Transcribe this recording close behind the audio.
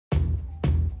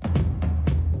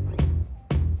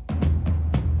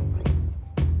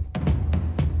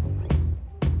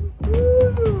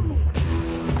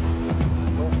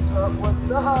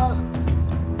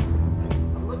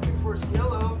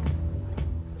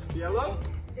Cielo?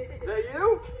 Is that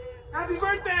you? Happy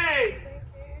birthday!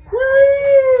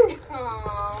 Woo!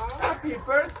 Aww. Happy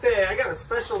birthday! I got a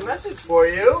special message for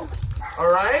you.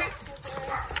 All right?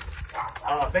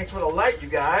 Thanks for the light, you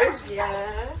guys.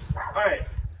 Yes. All right.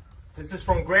 This is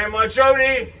from Grandma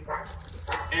Jodi,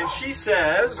 and she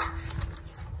says,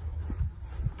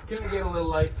 "Can we get a little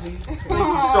light, please? Thank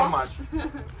you so much.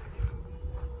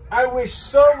 I wish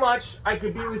so much I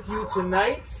could be with you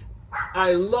tonight.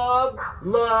 I love,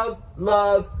 love,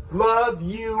 love, love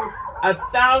you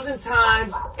 1,000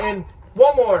 times, and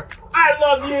one more. I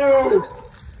love you.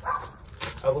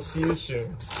 I will see you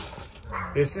soon.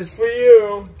 This is for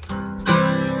you."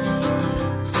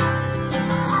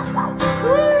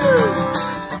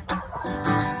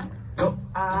 Your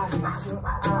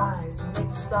eyes make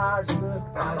the stars look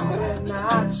like they're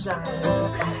not shining.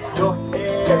 Your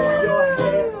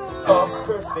hair falls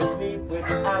perfectly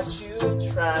without you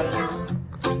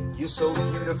trying. You're so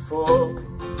beautiful.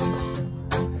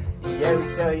 Yeah, we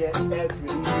tell you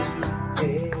every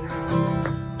day.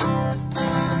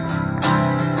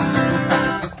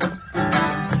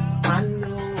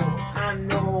 I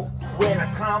know, when I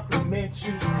compliment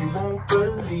you, you won't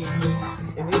believe me.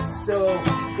 And it's so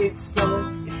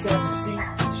sad to see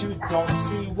that you don't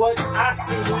see what I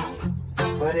see.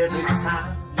 But every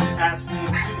time you ask me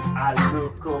to, I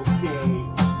look okay.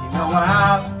 You know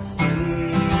I'll see.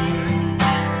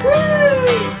 Woo!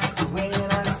 When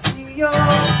I see your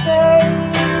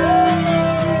face,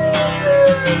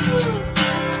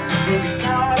 it's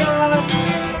not a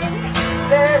thing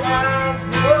that I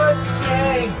would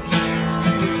change.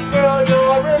 'Cause girl,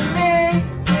 you're amazing.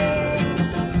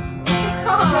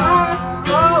 Just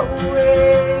the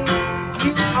way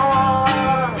you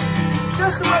are,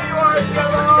 just the way you are,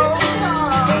 Cielo.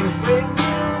 And when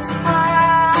you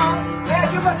smile, yeah,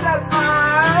 give us that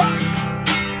smile.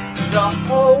 The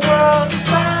whole world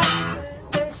stops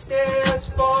and stares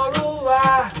for a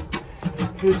while.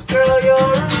 'Cause girl,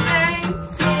 you're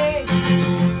amazing.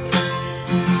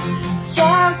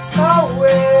 Just the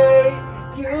way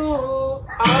you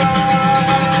are.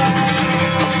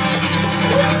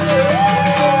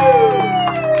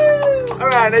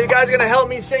 Now you guys are gonna help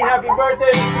me sing happy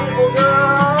birthday to this beautiful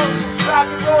girl. Rock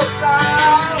and roll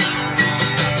style.